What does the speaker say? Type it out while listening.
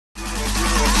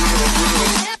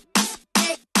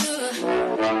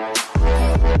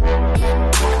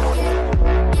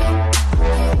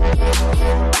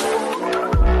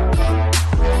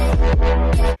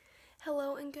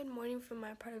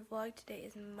part of the vlog. Today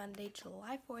is Monday,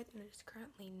 July 4th, and it is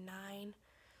currently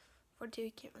 9:42.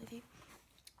 You can't really see.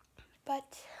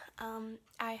 But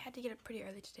I had to get up pretty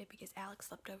early today because Alex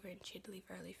slept over and she had to leave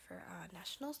early for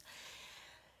nationals,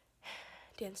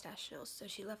 dance nationals. So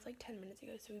she left like 10 minutes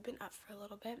ago. So we've been up for a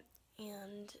little bit.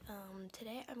 And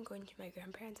today I'm going to my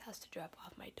grandparents' house to drop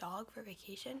off my dog for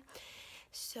vacation.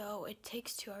 So it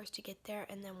takes 2 hours to get there,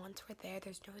 and then once we're there,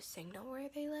 there's no signal where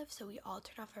they live, so we all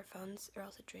turn off our phones or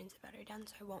else it drains the battery down,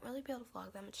 so I won't really be able to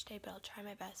vlog that much today, but I'll try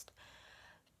my best.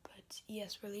 But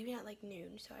yes, we're leaving at like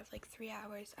noon, so I have like 3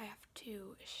 hours. I have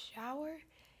to shower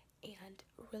and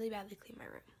really badly clean my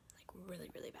room, like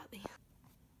really badly.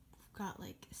 I've got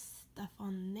like stuff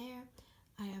on there.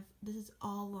 This is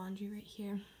all laundry right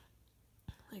here,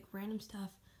 like random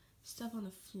stuff on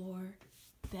the floor.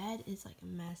 Bed is like a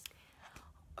mess.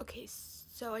 Okay,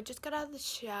 so I just got out of the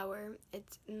shower.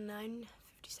 It's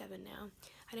 9:57 now.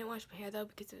 I didn't wash my hair though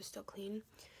because it was still clean.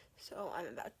 So I'm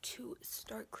about to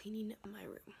start cleaning my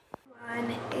room.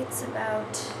 And it's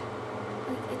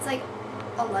like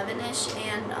 11ish,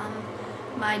 and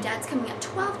my dad's coming at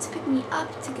 12 to pick me up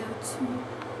to go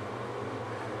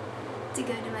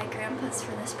to my grandpa's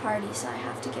for this party. So I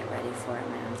have to get ready for it.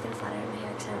 My mom's gonna flat iron my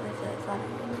hair because I don't really feel like flat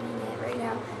ironing it right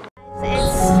now.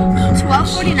 It's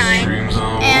 12:49,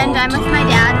 and I'm with my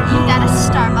dad. We got a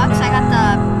Starbucks. I got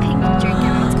the pink drink,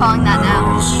 everyone's calling that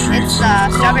now. It's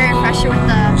the strawberry refresher with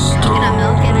the coconut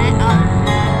milk in it.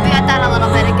 We got that a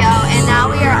little bit ago, and now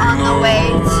we are on the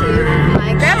way to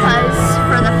my grandpa's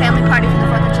for the family party for the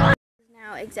 4th of July. It's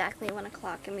now exactly 1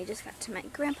 o'clock, and we just got to my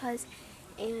grandpa's,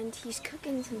 and he's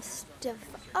cooking some stuff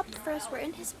up for us. We're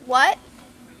in his... What?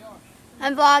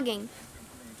 I'm vlogging.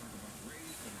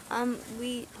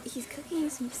 He's cooking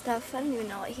some stuff. I don't even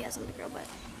know what he has on the grill, but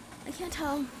I can't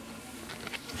tell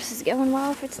if this is going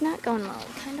well, if it's not going well.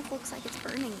 It kind of looks like it's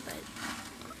burning, but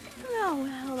I don't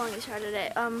know how long he started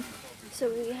it. So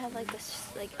we have like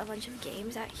a bunch of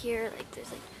games out here. Like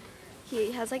there's like,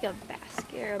 he has like a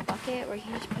basket or a bucket where he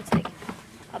just puts like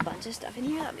a bunch of stuff in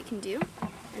here that we can do.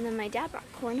 And then my dad brought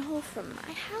cornhole from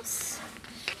my house,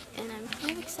 and I'm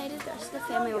kind of excited. The rest of the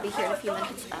family will be here in a few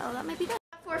minutes. Oh, that might be good.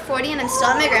 4:40, and I'm still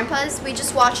at my grandpa's. We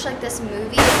just watched like this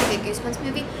movie, like a Goosebumps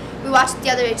movie. We watched it the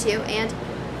other day too, and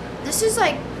this is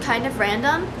like kind of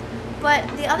random, but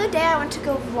the other day I went to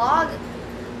go vlog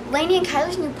Lainey and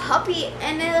Kyler's new puppy,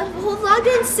 and the whole vlog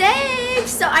didn't save,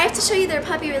 so I have to show you their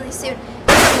puppy really soon.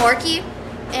 It's a Morkie,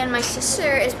 and my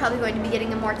sister is probably going to be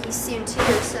getting a Morkie soon too,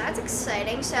 so that's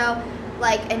exciting. So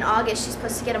like in August she's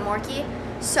supposed to get a Morkie,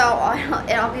 so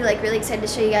I'll be like really excited to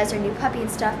show you guys her new puppy and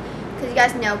stuff. Because you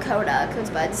guys know Coda's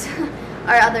Buds,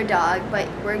 our other dog, but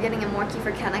we're getting a Morkie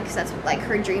for Kenna because that's like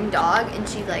her dream dog, and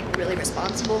she's like really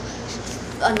responsible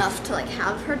enough to like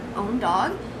have her own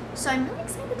dog. So I'm really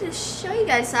excited to show you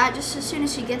guys that. Just as soon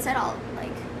as she gets it, I'll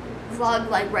like vlog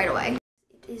like right away.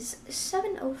 It is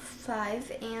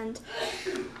 7:05, and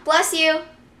bless you.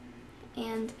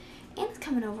 And Anna's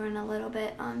coming over in a little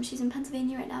bit. She's in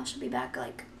Pennsylvania right now. She'll be back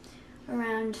like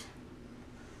around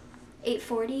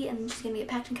 8:40, and she's gonna get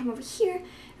packed and come over here,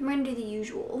 and we're gonna do the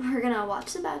usual. We're gonna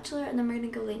watch The Bachelor, and then we're gonna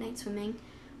go late night swimming.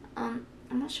 I'm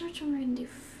not sure which one we're gonna do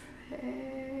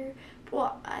first.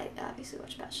 Well, I obviously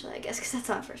watch Bachelor, I guess, because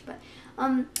that's on first. But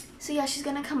so yeah, she's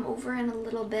gonna come over in a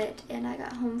little bit, and I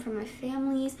got home from my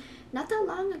family's not that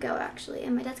long ago actually,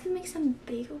 and my dad's gonna make some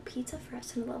bagel pizza for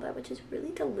us in a little bit, which is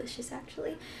really delicious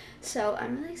actually. So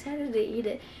I'm really excited to eat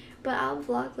it. But I'll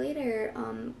vlog later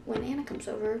when Anna comes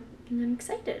over, and I'm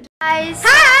excited. Guys!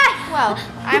 Hi! Well,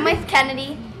 I'm with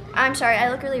Kennedy. I'm sorry,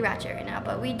 I look really ratchet right now,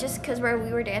 but because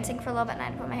we were dancing for a little bit and I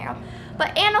had to put my hair up.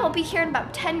 But Anna will be here in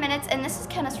about 10 minutes, and this is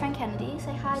Kenna's friend Kennedy.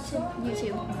 Say hi to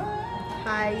YouTube.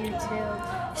 Hi,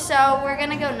 YouTube. So we're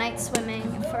gonna go night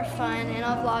swimming for fun, and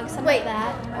I'll vlog some of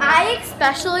that. I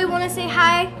especially want to say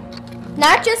hi,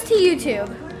 not just to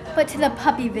YouTube, but to the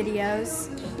puppy videos.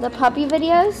 The puppy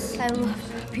videos? I love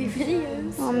puppy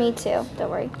videos. Well, me too. Don't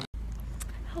worry.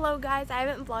 Hello guys, I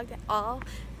haven't vlogged at all.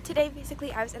 Today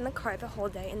basically I was in the car the whole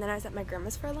day, and then I was at my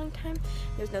grandma's for a long time.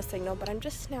 There's no signal, but I'm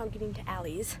just now getting to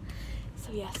Allie's.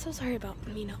 So yeah, so sorry about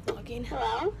me not vlogging.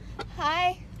 Hello?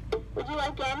 Hi. Would you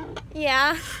like in?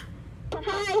 Yeah.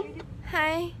 Hi.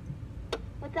 Hi.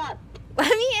 What's up?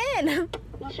 Let me in.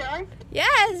 You sure?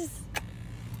 Yes.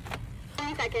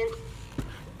 20 seconds.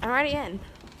 I'm already in.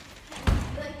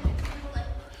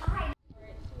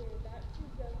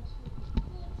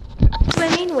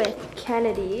 Swimming with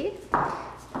Kennedy,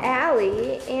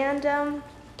 Allie, and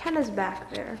Kenna's back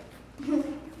there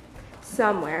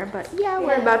somewhere, but yeah,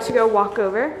 we're about to go walk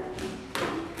over.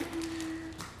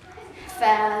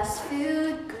 Fast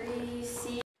food,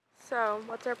 greasy. So,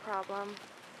 what's our problem?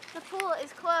 The pool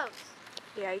is closed.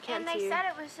 Yeah, you can't And they see. said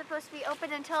it was supposed to be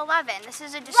open until 11. This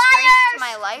is a disgrace to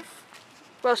my life.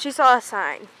 Well, she saw a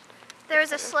sign. There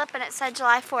was a slip and it said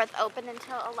July 4th open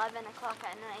until 11 o'clock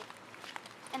at night.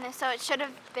 And so it should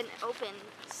have been open.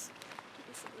 It's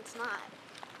not.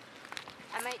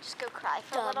 I might just go cry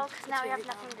for a little because now we have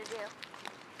nothing to do.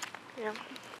 Yeah.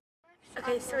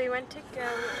 Okay, so we went to go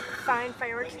find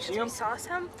fireworks because we saw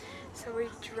some. So we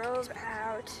drove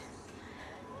out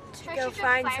to go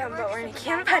find some, but we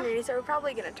can't find any, so we're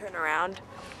probably going to turn around.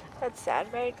 That's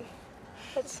sad, right?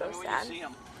 That's so sad.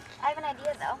 I have an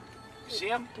idea though. You see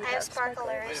him? I have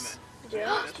sparklers. Wait a minute.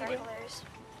 Yeah. Sparklers.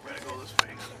 We're gonna go this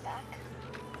way. Back.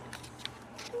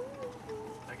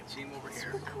 I can see him over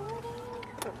here.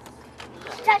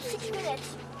 That's 6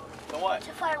 minutes So what?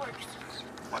 to fireworks.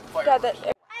 What fire? Yeah, that,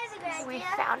 That is a good we idea.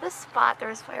 found a spot. There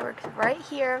was fireworks right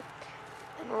here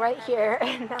and right here,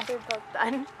 and now they're both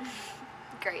done.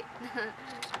 Great.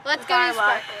 Let's go to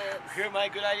sparklers. Hear my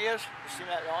good ideas? You see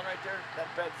that lawn right there? That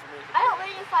bed for me. I don't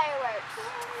really do fireworks.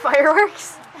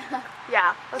 Fireworks?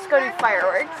 Yeah, let's go do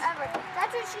fireworks. Forever.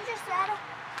 That's what she just said.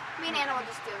 Me and Anna will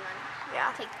just do them.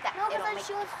 Yeah. Take that. No, but It'll then make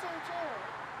she wants to too.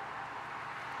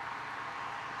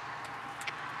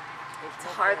 It's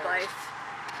a hard life.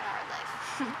 our life.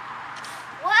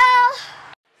 Well,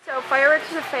 So fireworks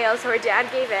was a fail, so our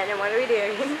dad gave in, and what are we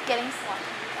doing? Getting slumped.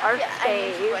 Our Yeah, I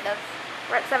knew he fave. would have.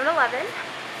 We're at 7-Eleven.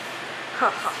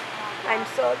 I'm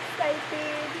so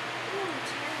excited.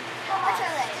 how much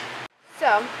are they?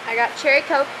 So, I got cherry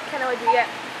Coke. Kenna, what'd you get?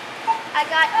 I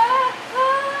got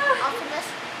Optimus.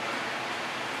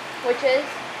 Which is?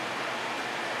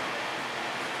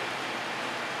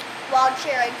 Wild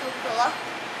cherry and Coca-Cola.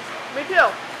 Me too.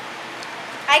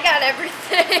 I got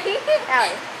everything.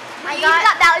 Allie. I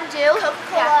got Mountain Dew,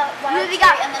 Coca-Cola, Wild you cherry,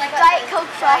 got and then I got Diet the Coke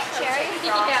Diet Frost Coke cherry. Frost.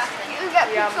 You got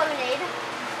Yum. peach lemonade.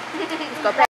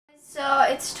 Let's go. So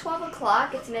it's 12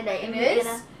 o'clock. It's midnight, and we're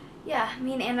gonna,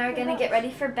 me and Anna are gonna get ready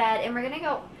for bed, and we're gonna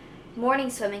go morning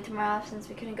swimming tomorrow since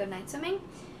we couldn't go night swimming.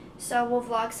 So we'll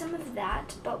vlog some of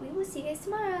that, but we will see you guys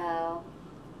tomorrow.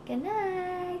 Good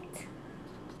night.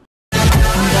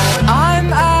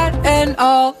 I'm at an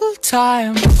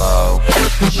all-time low.